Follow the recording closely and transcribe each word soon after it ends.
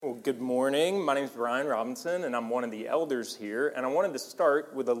Good morning. My name is Bryan Robinson, and I'm one of the elders here, and I wanted to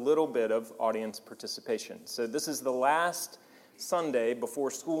start with a little bit of audience participation. So this is the last Sunday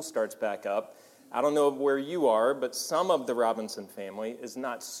before school starts back up. I don't know where you are, but some of the Robinson family is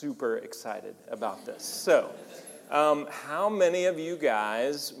not super excited about this. So, how many of you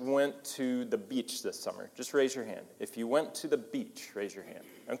guys went to the beach this summer? Just raise your hand. If you went to the beach, raise your hand.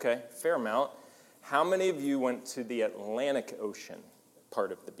 Okay, fair amount. How many of you went to the Atlantic Ocean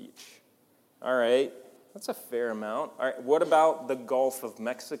part of the beach? All right, that's a fair amount. All right, what about the Gulf of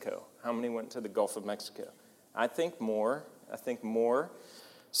Mexico? How many went to the Gulf of Mexico? I think more.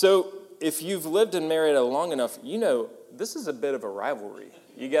 So if you've lived in Marietta long enough, you know this is a bit of a rivalry.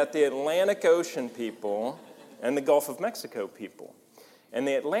 You got the Atlantic Ocean people and the Gulf of Mexico people. And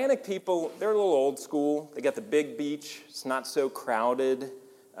the Atlantic people, they're a little old school. They got the big beach. It's not so crowded.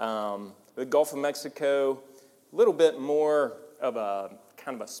 The Gulf of Mexico, a little bit more of a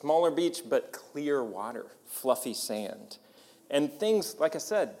kind of a smaller beach, but clear water, fluffy sand. And things, like I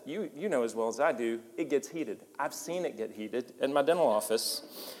said, you know as well as I do, it gets heated. I've seen it get heated in my dental office.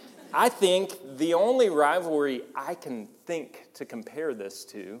 I think the only rivalry I can think to compare this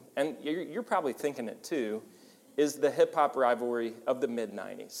to, and you're probably thinking it too, is the hip-hop rivalry of the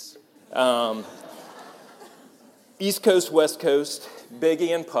mid-'90s. East Coast, West Coast,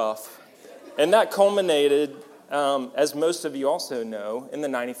 Biggie and Puff. And that culminated, as most of you also know, in the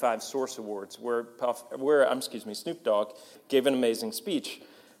 '95 Source Awards, where Snoop Dogg gave an amazing speech.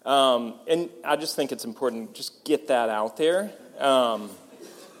 And I just think it's important to just get that out there.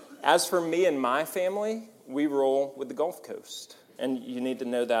 As for me and my family, we roll with the Gulf Coast, and you need to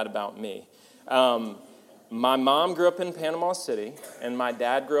know that about me. My mom grew up in Panama City, and my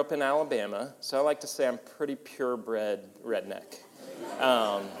dad grew up in Alabama, so I like to say I'm pretty purebred redneck.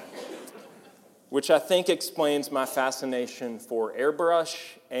 Which I think explains my fascination for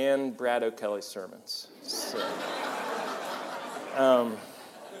airbrush and Brad O'Kelly's sermons.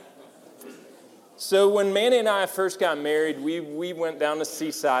 So when Manny and I first got married, we went down to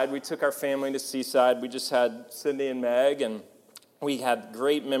Seaside. We took our family to Seaside. We just had Cindy and Meg, and we had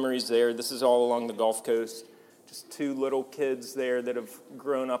great memories there. This is all along the Gulf Coast. Just two little kids there that have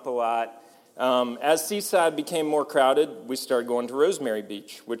grown up a lot. As Seaside became more crowded, we started going to Rosemary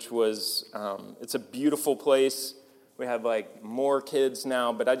Beach, which was, it's a beautiful place. We have, more kids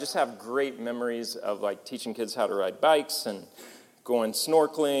now, but I just have great memories of, teaching kids how to ride bikes and going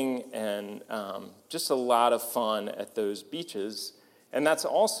snorkeling and just a lot of fun at those beaches. And that's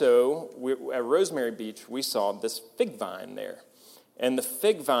also, at Rosemary Beach, we saw this fig vine there. And the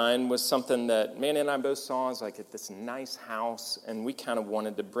fig vine was something that Manny and I both saw as at this nice house, and we kind of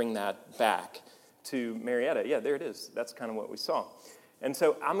wanted to bring that back to Marietta. Yeah, there it is. That's kind of what we saw. And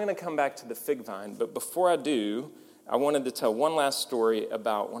so I'm going to come back to the fig vine, but before I do, I wanted to tell one last story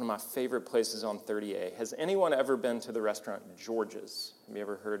about one of my favorite places on 30A. Has anyone ever been to the restaurant George's? Have you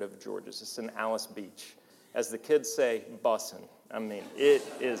ever heard of George's? It's in Alice Beach. As the kids say, bussin'. I mean, it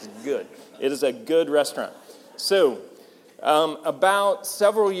is good. It is a good restaurant. So, about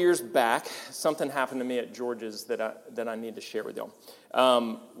several years back, something happened to me at George's that I need to share with y'all.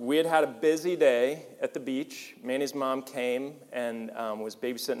 We had a busy day at the beach. Manny's mom came and was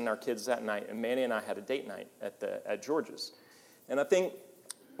babysitting our kids that night, and Manny and I had a date night at George's. And I think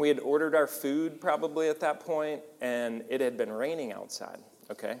we had ordered our food probably at that point, and it had been raining outside.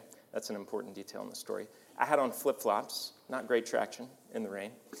 Okay, that's an important detail in the story. I had on flip-flops, not great traction in the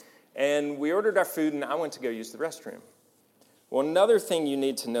rain, and we ordered our food, and I went to go use the restroom. Well, another thing you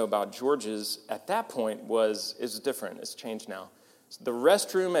need to know about George's at that point is different. It's changed now. The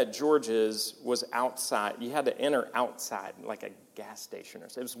restroom at George's was outside. You had to enter outside, like a gas station or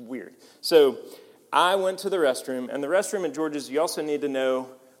something. It was weird. So I went to the restroom, and the restroom at George's, you also need to know,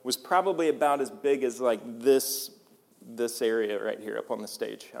 was probably about as big as this area right here up on the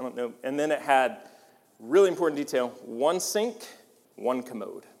stage. I don't know. And then it had, really important detail, one sink, one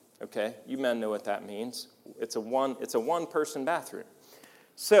commode. Okay, you men know what that means. It's a one-person bathroom.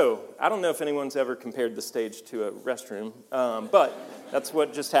 So I don't know if anyone's ever compared the stage to a restroom, but that's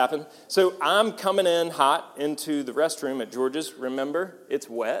what just happened. So I'm coming in hot into the restroom at George's. Remember, it's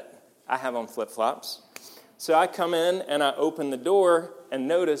wet. I have on flip-flops. So I come in and I open the door and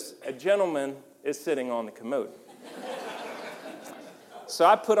notice a gentleman is sitting on the commode. So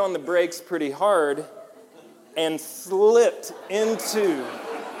I put on the brakes pretty hard and slipped into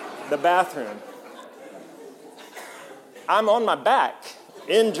the bathroom. I'm on my back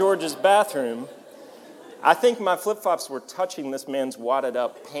in George's bathroom. I think my flip-flops were touching this man's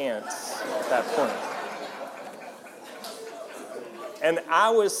wadded-up pants at that point. And I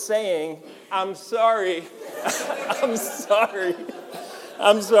was saying, I'm sorry. I'm sorry.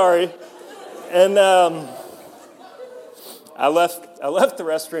 I'm sorry. And I left the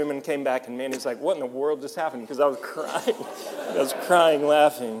restroom and came back, and Mandy's like, what in the world just happened? Because I was crying. I was crying,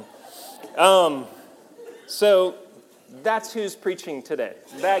 laughing. So that's who's preaching today.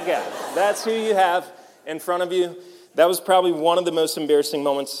 That guy. That's who you have in front of you. That was probably one of the most embarrassing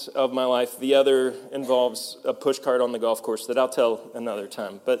moments of my life. The other involves a push cart on the golf course that I'll tell another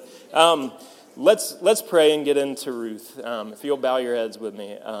time. But let's pray and get into Ruth. If you'll bow your heads with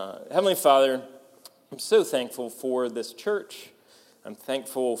me. Heavenly Father, I'm so thankful for this church. I'm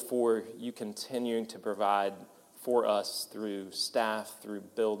thankful for you continuing to provide for us through staff, through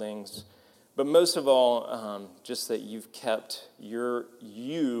buildings. But most of all, just that you've kept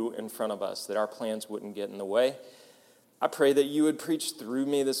you in front of us, that our plans wouldn't get in the way. I pray that you would preach through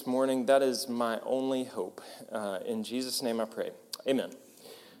me this morning. That is my only hope. In Jesus' name I pray. Amen.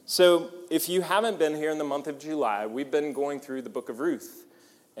 So if you haven't been here in the month of July, we've been going through the book of Ruth.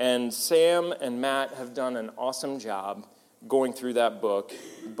 And Sam and Matt have done an awesome job going through that book.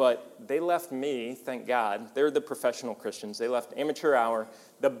 But they left me, thank God, they're the professional Christians. They left amateur hour,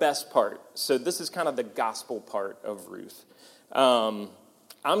 the best part. So this is kind of the gospel part of Ruth.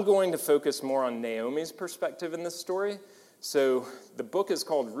 I'm going to focus more on Naomi's perspective in this story. So the book is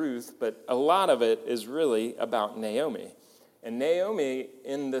called Ruth, but a lot of it is really about Naomi. And Naomi,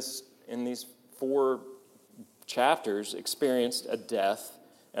 in these 4 chapters, experienced a death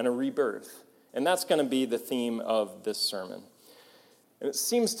and a rebirth. And that's going to be the theme of this sermon. And it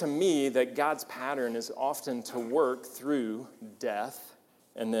seems to me that God's pattern is often to work through death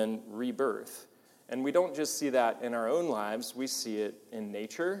and then rebirth. And we don't just see that in our own lives. We see it in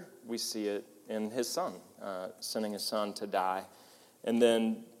nature. We see it in his son, sending his son to die and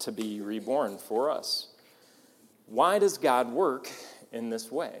then to be reborn for us. Why does God work in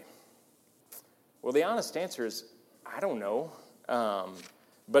this way? Well, the honest answer is, I don't know.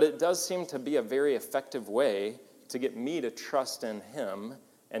 But it does seem to be a very effective way to get me to trust in him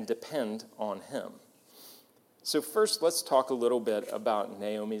and depend on him. So first, let's talk a little bit about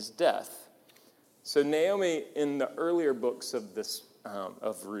Naomi's death. So Naomi, in the earlier books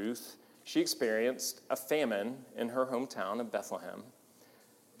of Ruth, she experienced a famine in her hometown of Bethlehem.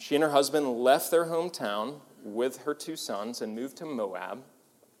 She and her husband left their hometown with her 2 sons and moved to Moab.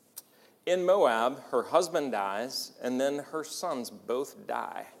 In Moab, her husband dies, and then her sons both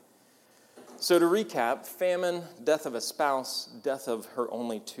die. So to recap, famine, death of a spouse, death of her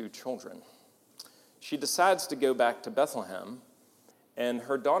only 2 children. She decides to go back to Bethlehem, and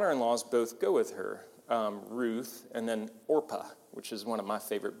her daughter-in-laws both go with her, Ruth and then Orpah, which is one of my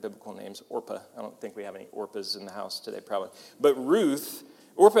favorite biblical names, Orpah. I don't think we have any Orpahs in the house today, probably. But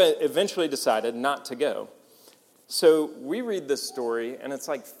Orpah eventually decided not to go. So we read this story, and it's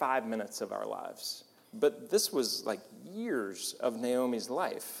like 5 minutes of our lives. But this was like years of Naomi's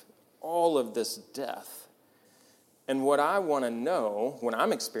life, all of this death. And what I want to know when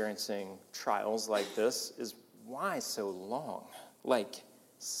I'm experiencing trials like this is, why so long? Like,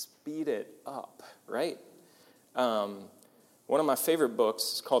 speed it up, right? One of my favorite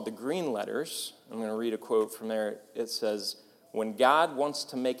books is called The Green Letters. I'm going to read a quote from there. It says, "When God wants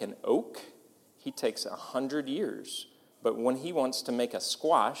to make an oak, he takes 100 years. But when he wants to make a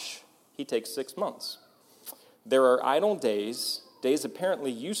squash, he takes 6 months. There are idle days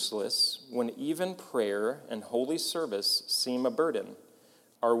apparently useless, when even prayer and holy service seem a burden.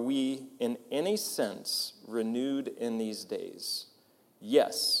 Are we, in any sense, renewed in these days?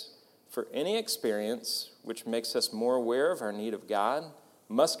 Yes, for any experience which makes us more aware of our need of God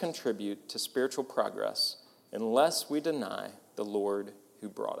must contribute to spiritual progress unless we deny the Lord who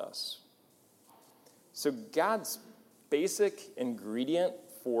brought us." So God's basic ingredient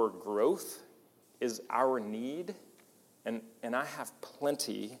for growth is our need, and I have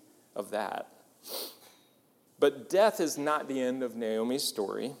plenty of that. But death is not the end of Naomi's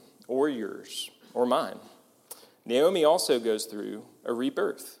story, or yours, or mine. Naomi also goes through a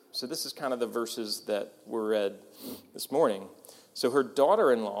rebirth. So this is kind of the verses that were read this morning. So her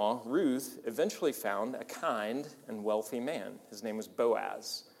daughter-in-law, Ruth, eventually found a kind and wealthy man. His name was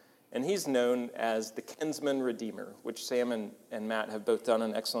Boaz. And he's known as the kinsman redeemer, which Sam and Matt have both done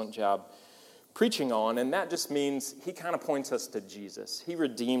an excellent job preaching on. And that just means he kind of points us to Jesus. He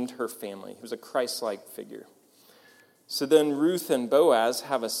redeemed her family. He was a Christ-like figure. So then Ruth and Boaz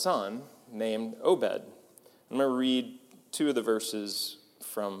have a son named Obed. I'm going to read 2 of the verses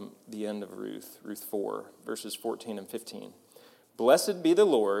from the end of Ruth 4, verses 14 and 15. "Blessed be the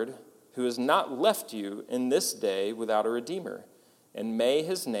Lord, who has not left you in this day without a redeemer, and may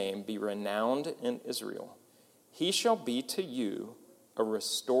his name be renowned in Israel. He shall be to you a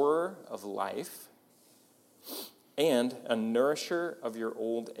restorer of life and a nourisher of your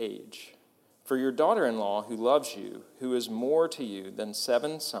old age. For your daughter-in-law who loves you, who is more to you than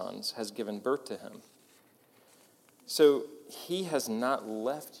 7 sons, has given birth to him. So he has not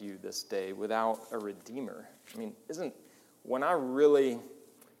left you this day without a redeemer. I mean, when I really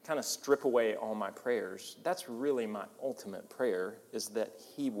kind of strip away all my prayers, that's really my ultimate prayer, is that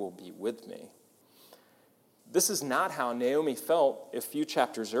he will be with me. This is not how Naomi felt a few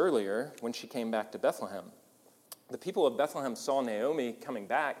chapters earlier when she came back to Bethlehem. The people of Bethlehem saw Naomi coming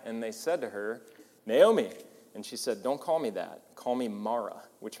back, and they said to her, Naomi. And she said, don't call me that. Call me Mara,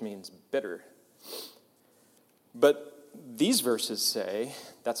 which means bitter. But these verses say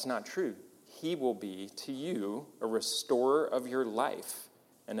that's not true. He will be to you a restorer of your life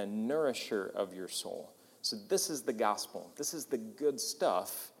and a nourisher of your soul. So this is the gospel. This is the good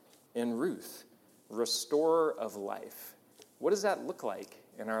stuff in Ruth. Restorer of life. What does that look like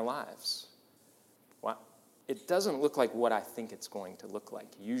in our lives? Well, it doesn't look like what I think it's going to look like,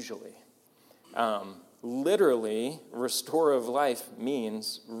 usually. Literally, restorer of life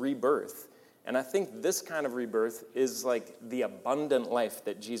means rebirth. And I think this kind of rebirth is like the abundant life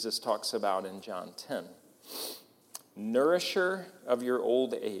that Jesus talks about in John 10. Nourisher of your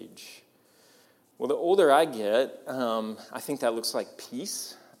old age. Well, the older I get, I think that looks like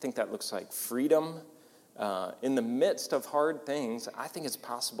peace. I think that looks like freedom. In the midst of hard things, I think it's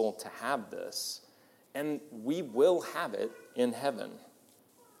possible to have this. And we will have it in heaven.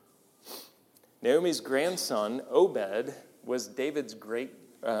 Naomi's grandson, Obed, was David's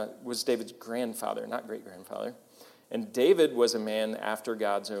grandfather, not great-grandfather. And David was a man after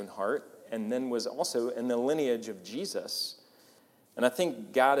God's own heart, and then was also in the lineage of Jesus. And I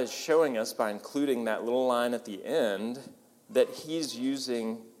think God is showing us by including that little line at the end that he's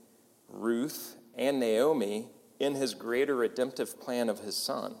using Ruth and Naomi in his greater redemptive plan of his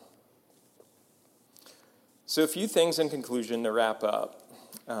son. So a few things in conclusion to wrap up.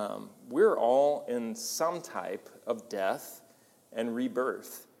 We're all in some type of death and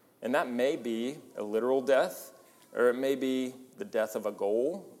rebirth. And that may be a literal death, or it may be the death of a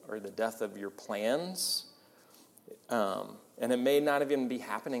goal, or the death of your plans. And it may not even be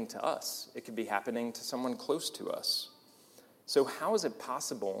happening to us. It could be happening to someone close to us. So how is it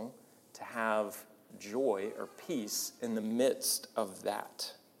possible to have joy or peace in the midst of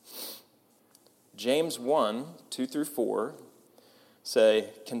that? James 1, 2 through 4 say,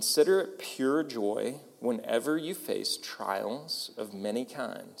 consider it pure joy whenever you face trials of many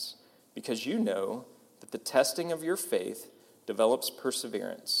kinds, because you know that the testing of your faith develops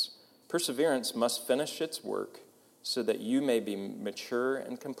perseverance. Perseverance must finish its work so that you may be mature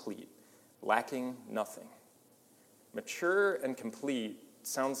and complete, lacking nothing. Mature and complete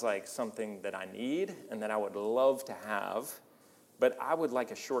sounds like something that I need and that I would love to have, but I would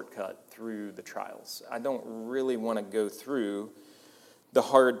like a shortcut through the trials. I don't really want to go through the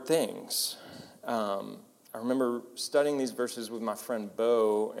hard things. I remember studying these verses with my friend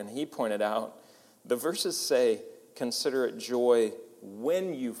Bo, and he pointed out the verses say, consider it joy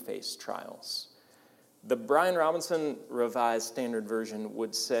when you face trials. The Bryan Robinson Revised Standard Version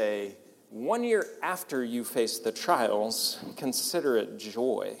would say, 1 year after you face the trials, consider it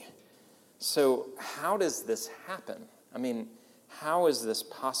joy. So how does this happen? I mean, how is this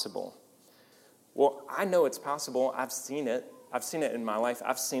possible? Well, I know it's possible. I've seen it. I've seen it in my life.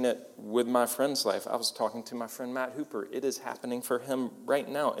 I've seen it with my friend's life. I was talking to my friend Matt Hooper. It is happening for him right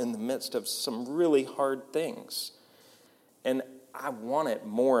now in the midst of some really hard things. And I want it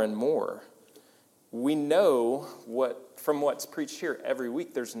more and more. We know from what's preached here every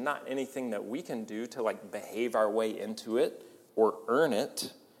week, there's not anything that we can do to behave our way into it or earn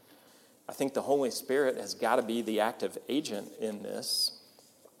it. I think the Holy Spirit has got to be the active agent in this.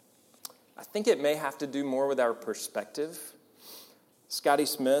 I think it may have to do more with our perspective. Scotty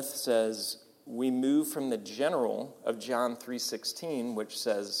Smith says, we move from the general of John 3:16, which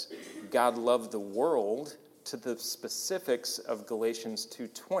says, God loved the world, to the specifics of Galatians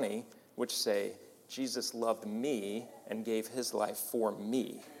 2:20, which say, Jesus loved me and gave his life for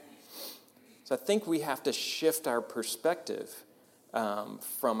me. So I think we have to shift our perspective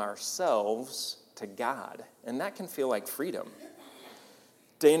from ourselves to God, and that can feel like freedom.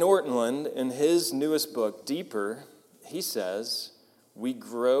 Dane Ortland, in his newest book, Deeper, he says, we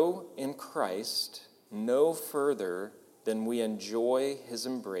grow in Christ no further than we enjoy his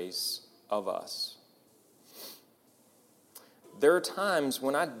embrace of us. There are times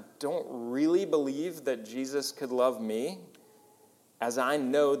when I don't really believe that Jesus could love me, as I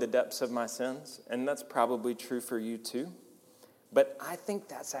know the depths of my sins, and that's probably true for you too. But I think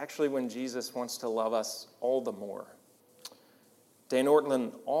that's actually when Jesus wants to love us all the more. Dane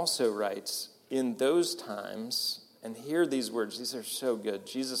Ortland also writes, in those times, And hear these words. These are so good.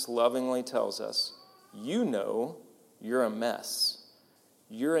 Jesus lovingly tells us, you know you're a mess.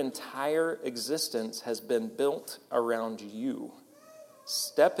 Your entire existence has been built around you.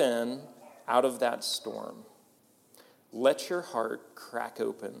 Step in out of that storm. Let your heart crack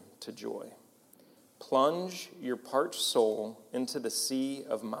open to joy. Plunge your parched soul into the sea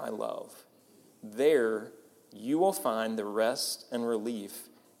of my love. There you will find the rest and relief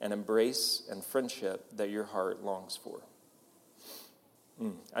and embrace and friendship that your heart longs for.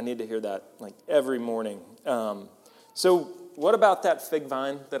 I need to hear that like every morning. So what about that fig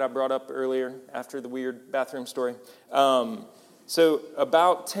vine that I brought up earlier after the weird bathroom story? So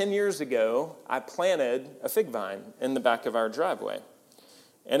about 10 years ago, I planted a fig vine in the back of our driveway.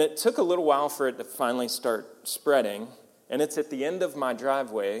 And it took a little while for it to finally start spreading. And it's at the end of my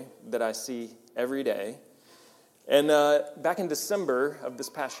driveway that I see every day. And back in December of this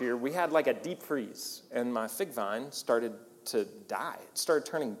past year, we had like a deep freeze. And my fig vine started to die. It started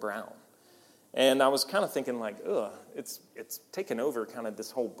turning brown. And I was kind of thinking like, it's taken over kind of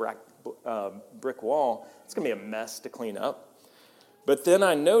this whole brick wall. It's going to be a mess to clean up. But then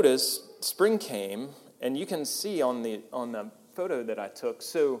I noticed spring came, and you can see on the photo that I took,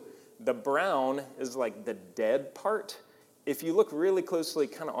 so the brown is like the dead part. If you look really closely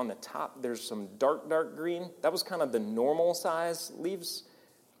kind of on the top, there's some dark green. That was kind of the normal size leaves.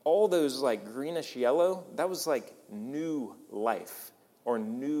 All those like greenish yellow, that was like new life or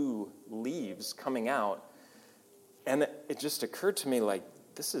new leaves coming out. And it just occurred to me like,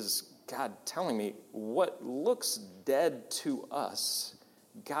 this is God telling me what looks dead to us,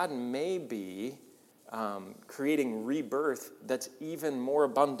 God may be creating rebirth that's even more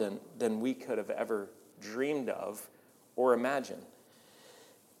abundant than we could have ever dreamed of or imagined.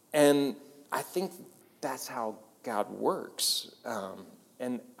 And I think that's how God works.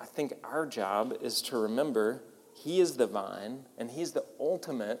 And I think our job is to remember He is the vine, and He's the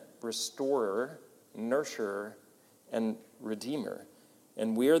ultimate restorer, nurturer, and redeemer.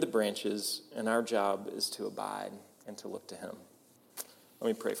 And we are the branches, and our job is to abide and to look to Him. Let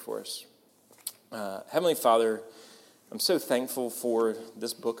me pray for us. Heavenly Father, I'm so thankful for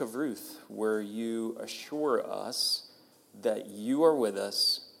this book of Ruth, where you assure us that you are with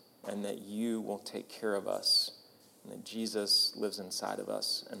us and that you will take care of us, and that Jesus lives inside of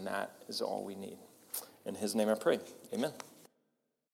us, and that is all we need. In His name I pray. Amen.